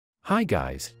Hi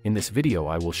guys, in this video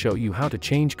I will show you how to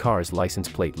change car's license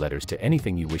plate letters to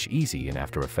anything you wish easy in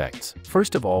After Effects.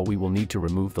 First of all, we will need to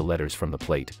remove the letters from the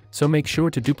plate, so make sure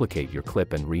to duplicate your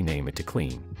clip and rename it to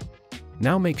clean.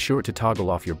 Now make sure to toggle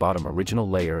off your bottom original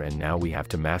layer, and now we have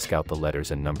to mask out the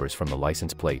letters and numbers from the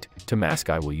license plate. To mask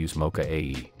I will use Mocha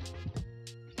AE.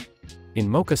 In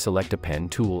Mocha select a pen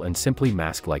tool and simply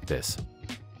mask like this.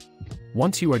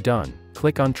 Once you are done,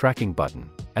 click on Tracking button.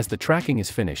 As the tracking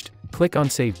is finished, click on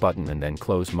Save button and then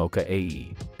close Mocha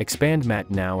AE. Expand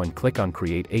Matte now and click on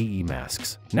Create AE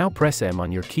Masks. Now press M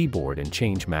on your keyboard and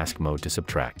change mask mode to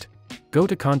Subtract. Go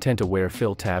to Content Aware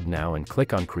Fill tab now and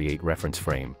click on Create Reference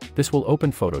Frame. This will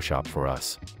open Photoshop for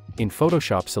us. In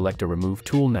Photoshop, select a Remove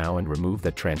tool now and remove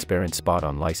that transparent spot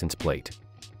on license plate.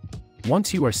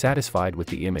 Once you are satisfied with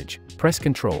the image, press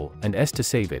Ctrl and S to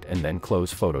save it and then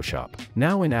close Photoshop.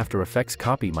 Now in After Effects,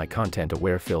 copy my Content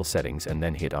Aware Fill settings and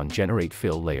then hit on Generate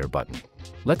Fill Layer button.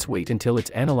 Let's wait until it's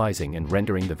analyzing and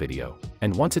rendering the video.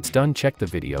 And once it's done, check the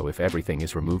video if everything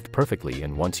is removed perfectly,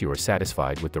 and once you are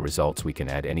satisfied with the results, we can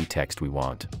add any text we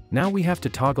want. Now we have to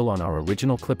toggle on our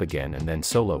original clip again and then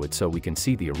solo it so we can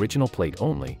see the original plate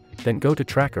only, then go to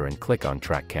Tracker and click on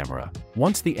Track Camera.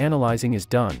 Once the analyzing is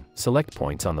done, select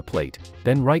points on the plate,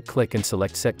 then right-click and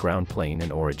select Set Ground Plane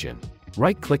and Origin.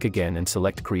 Right-click again and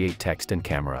select Create Text and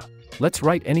Camera. Let's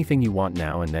write anything you want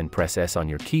now and then press S on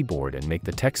your keyboard and make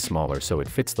the text smaller so it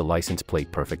fits the license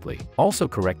plate perfectly. Also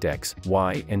correct X,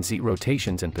 Y, and Z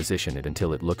rotations and position it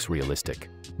until it looks realistic.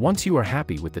 Once you are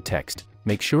happy with the text,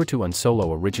 make sure to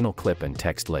unsolo original clip and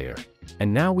text layer.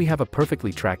 And now we have a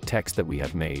perfectly tracked text that we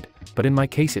have made, but in my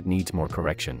case it needs more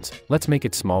corrections. Let's make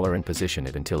it smaller and position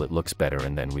it until it looks better,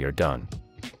 and then we are done.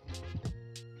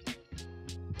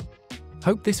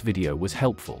 Hope this video was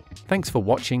helpful. Thanks for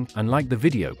watching, and like the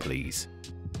video please.